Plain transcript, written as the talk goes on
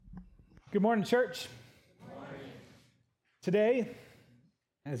Good morning, church. Good morning. Today,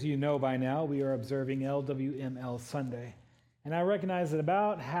 as you know by now, we are observing LWML Sunday. And I recognize that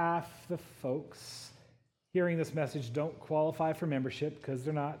about half the folks hearing this message don't qualify for membership because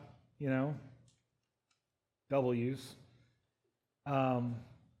they're not, W's. But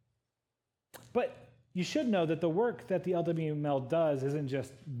you should know that the work that the LWML does isn't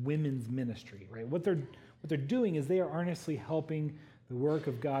just women's ministry, right? What they're doing is they are earnestly helping the work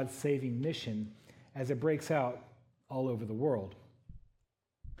of God's saving mission as it breaks out all over the world.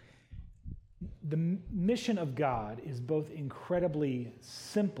 The mission of God is both incredibly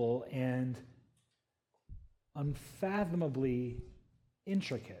simple and unfathomably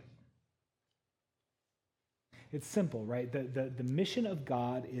intricate. It's simple, right? The mission of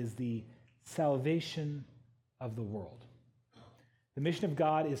God is the salvation of the world. The mission of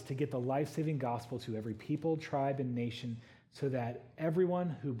God is to get the life-saving gospel to every people, tribe, and nation so that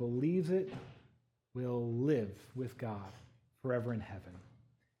everyone who believes it will live with God forever in heaven.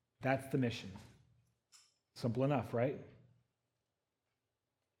 That's the mission. Simple enough, right?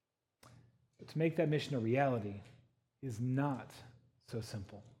 But to make that mission a reality is not so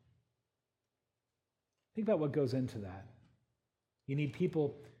simple. Think about what goes into that. You need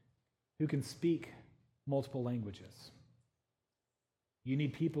people who can speak multiple languages. You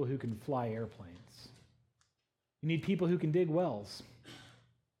need people who can fly airplanes. You need people who can dig wells.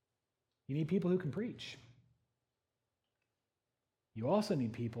 You need people who can preach. You also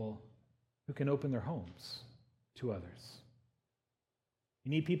need people who can open their homes to others. You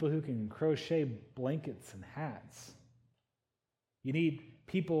need people who can crochet blankets and hats. You need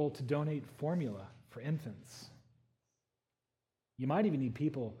people to donate formula for infants. You might even need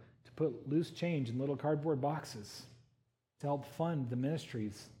people to put loose change in little cardboard boxes to help fund the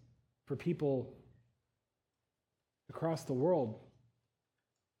ministries for people across the world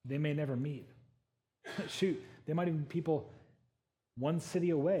they may never meet. Shoot, they might even be people one city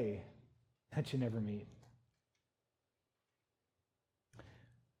away that you never meet.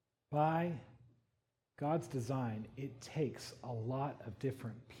 By God's design, it takes a lot of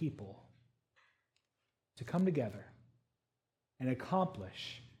different people to come together and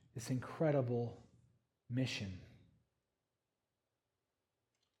accomplish this incredible mission.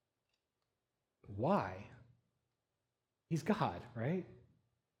 Why? He's God, right?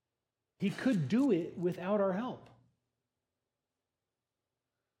 He could do it without our help.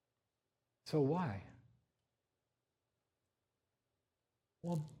 So why?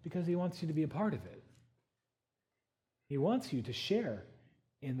 Well, because he wants you to be a part of it. He wants you to share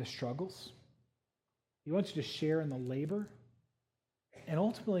in the struggles. He wants you to share in the labor. And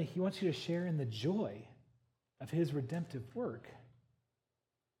ultimately, he wants you to share in the joy of his redemptive work.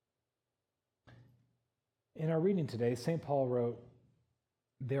 In our reading today, St. Paul wrote,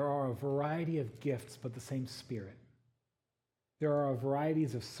 "There are a variety of gifts, but the same Spirit. There are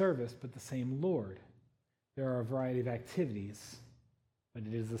varieties of service, but the same Lord. There are a variety of activities, but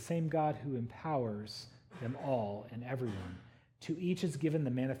it is the same God who empowers them all and everyone. To each is given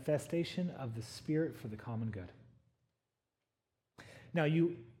the manifestation of the Spirit for the common good." Now,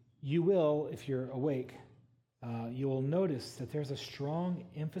 you will, if you're awake, you will notice that there's a strong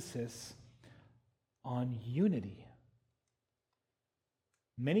emphasis on unity.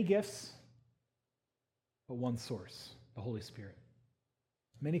 Many gifts, but one source, the Holy Spirit.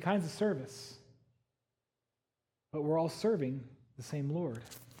 Many kinds of service, but we're all serving the same Lord.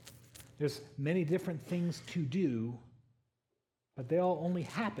 There's many different things to do, but they all only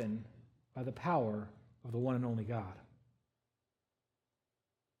happen by the power of the one and only God.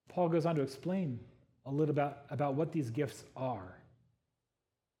 Paul goes on to explain a little about what these gifts are.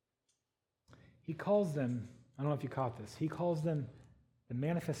 He calls them, I don't know if you caught this, he calls them the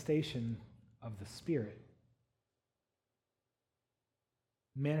manifestation of the Spirit.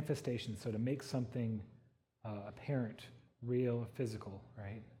 Manifestation, so to make something apparent, real, physical,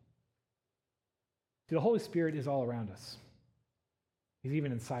 right? See, the Holy Spirit is all around us. He's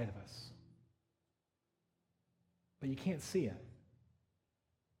even inside of us. But you can't see it.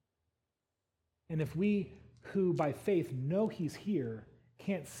 And if we who by faith know he's here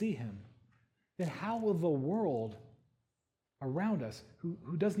can't see him, then how will the world around us who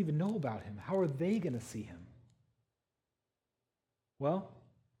doesn't even know about him, how are they going to see him? Well,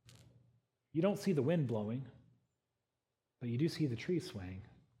 you don't see the wind blowing, but you do see the trees swaying.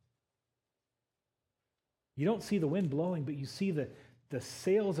 You don't see the wind blowing, but you see the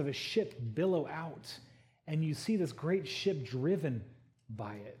sails of a ship billow out, and you see this great ship driven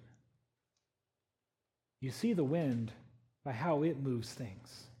by it. You see the wind by how it moves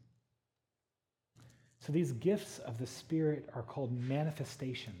things. So these gifts of the Spirit are called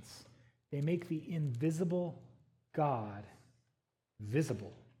manifestations. They make the invisible God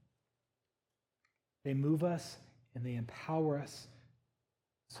visible. They move us and they empower us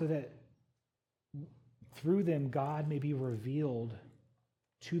so that through them, God may be revealed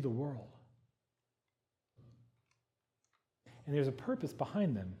to the world. And there's a purpose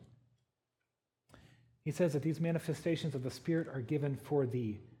behind them. He says that these manifestations of the Spirit are given for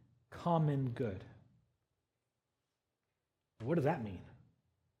the common good. What does that mean?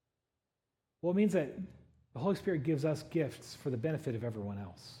 Well, it means that the Holy Spirit gives us gifts for the benefit of everyone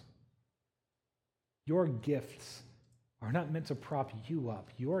else. Your gifts are not meant to prop you up.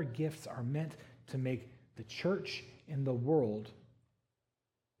 Your gifts are meant to make the church and the world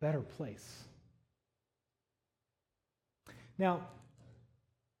a better place. Now,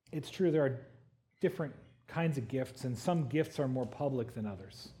 it's true there are different kinds of gifts, and some gifts are more public than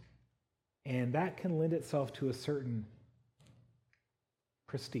others. And that can lend itself to a certain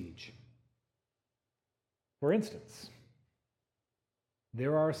prestige. For instance,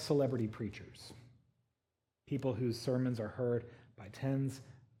 there are celebrity preachers, people whose sermons are heard by tens,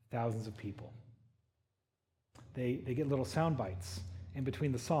 thousands of people. They get little sound bites in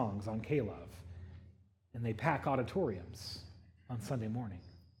between the songs on K-Love, and they pack auditoriums on Sunday morning.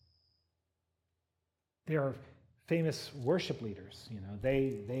 There are famous worship leaders.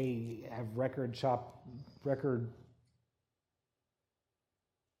 They have what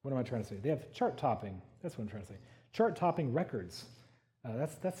am I trying to say? They have chart-topping. That's what I'm trying to say. Chart-topping records.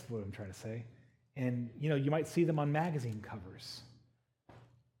 That's what I'm trying to say. And you might see them on magazine covers.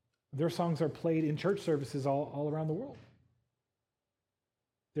 Their songs are played in church services all around the world.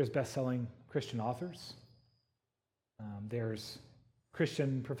 There's best-selling Christian authors. There's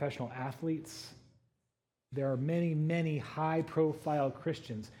Christian professional athletes. There are many, many high-profile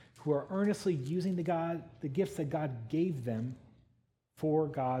Christians who are earnestly using the gifts that God gave them for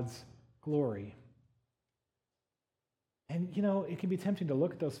God's glory. And, it can be tempting to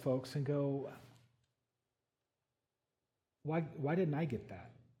look at those folks and go, why didn't I get that?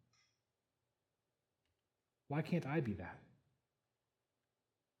 Why can't I be that?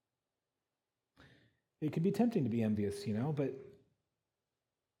 It can be tempting to be envious, but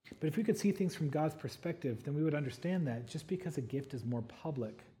if we could see things from God's perspective, then we would understand that just because a gift is more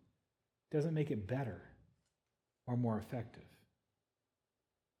public doesn't make it better or more effective.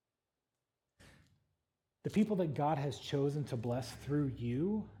 The people that God has chosen to bless through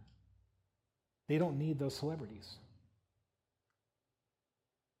you, they don't need those celebrities.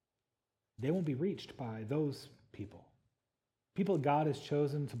 They won't be reached by those people. People that God has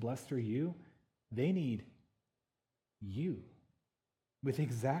chosen to bless through you, they need you with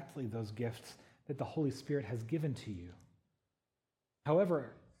exactly those gifts that the Holy Spirit has given to you.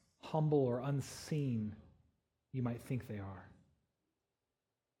 However humble or unseen you might think they are.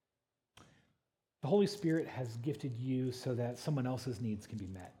 The Holy Spirit has gifted you so that someone else's needs can be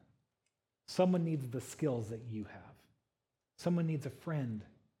met. Someone needs the skills that you have. Someone needs a friend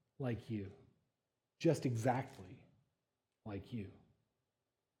like you, just exactly like you.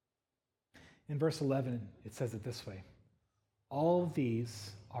 In verse 11, it says it this way. All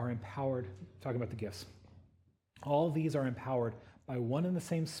these are empowered, talking about the gifts, all these are empowered by one and the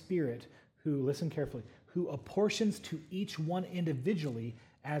same Spirit who, listen carefully, who apportions to each one individually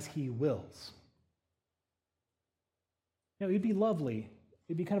as he wills. It'd be lovely,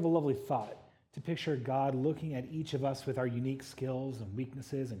 it'd be kind of a lovely thought to picture God looking at each of us with our unique skills and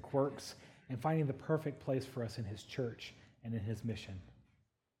weaknesses and quirks and finding the perfect place for us in his church and in his mission.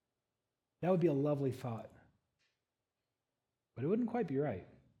 That would be a lovely thought. But it wouldn't quite be right.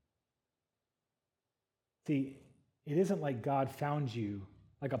 See, it isn't like God found you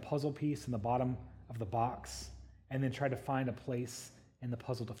like a puzzle piece in the bottom of the box and then tried to find a place in the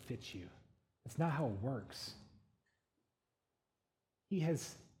puzzle to fit you. That's not how it works. He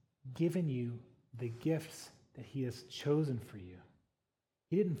has given you the gifts that he has chosen for you.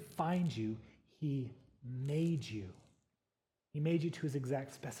 He didn't find you, he made you. He made you to his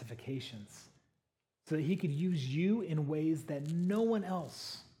exact specifications so that he could use you in ways that no one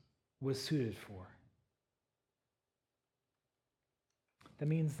else was suited for. That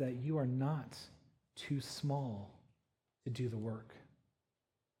means that you are not too small to do the work.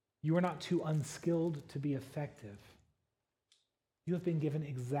 You are not too unskilled to be effective. You have been given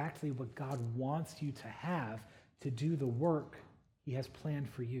exactly what God wants you to have to do the work he has planned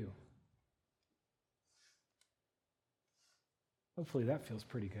for you. Hopefully that feels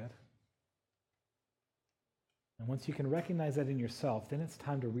pretty good. And once you can recognize that in yourself, then it's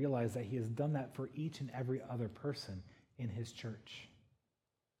time to realize that he has done that for each and every other person in his church.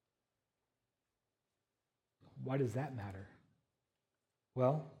 Why does that matter?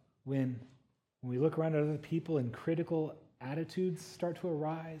 Well, when we look around at other people and critical attitudes start to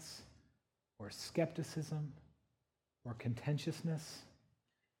arise, or skepticism, or contentiousness,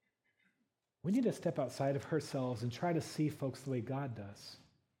 we need to step outside of ourselves and try to see folks the way God does.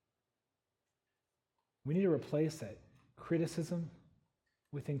 We need to replace that criticism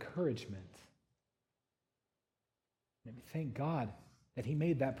with encouragement. And thank God that he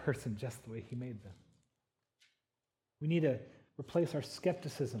made that person just the way he made them. We need to replace our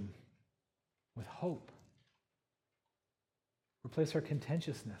skepticism with hope. Replace our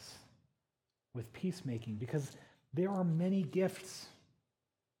contentiousness with peacemaking, because there are many gifts,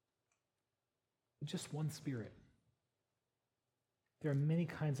 but just one Spirit. There are many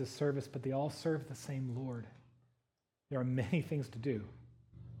kinds of service, but they all serve the same Lord. There are many things to do,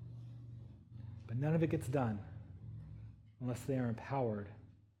 but none of it gets done unless they are empowered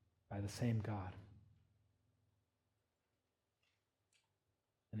by the same God.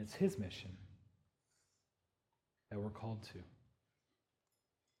 And it's his mission that we're called to.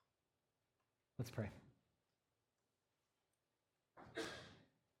 Let's pray.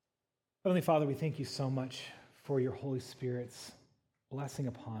 Heavenly Father, we thank you so much for your Holy Spirit's blessing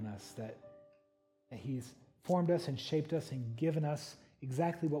upon us, that he's formed us and shaped us and given us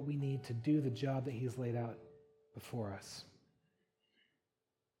exactly what we need to do the job that he's laid out before us.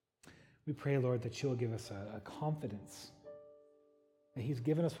 We pray, Lord, that you'll give us a confidence that he's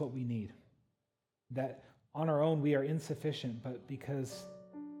given us what we need, that on our own we are insufficient, but because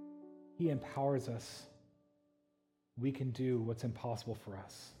he empowers us, we can do what's impossible for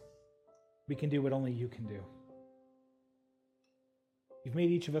us. We can do what only you can do. You've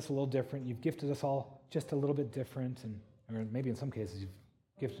made each of us a little different. You've gifted us all just a little bit different, or maybe in some cases you've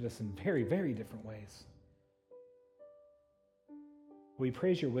gifted us in very, very different ways. We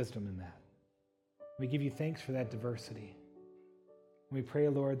praise your wisdom in that. We give you thanks for that diversity. We pray,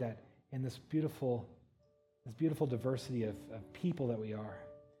 Lord, that in this beautiful diversity of people that we are,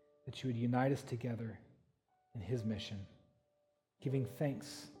 that you would unite us together in his mission, giving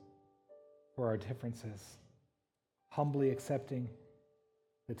thanks for our differences, humbly accepting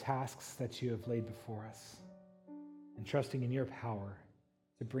the tasks that you have laid before us, and trusting in your power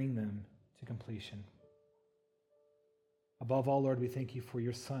to bring them to completion. Above all, Lord, we thank you for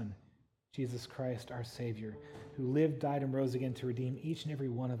your Son, Jesus Christ, our Savior, who lived, died, and rose again to redeem each and every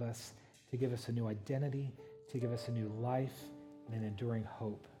one of us, to give us a new identity, to give us a new life, and an enduring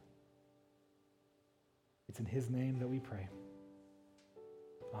hope. It's in his name that we pray.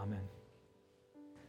 Amen.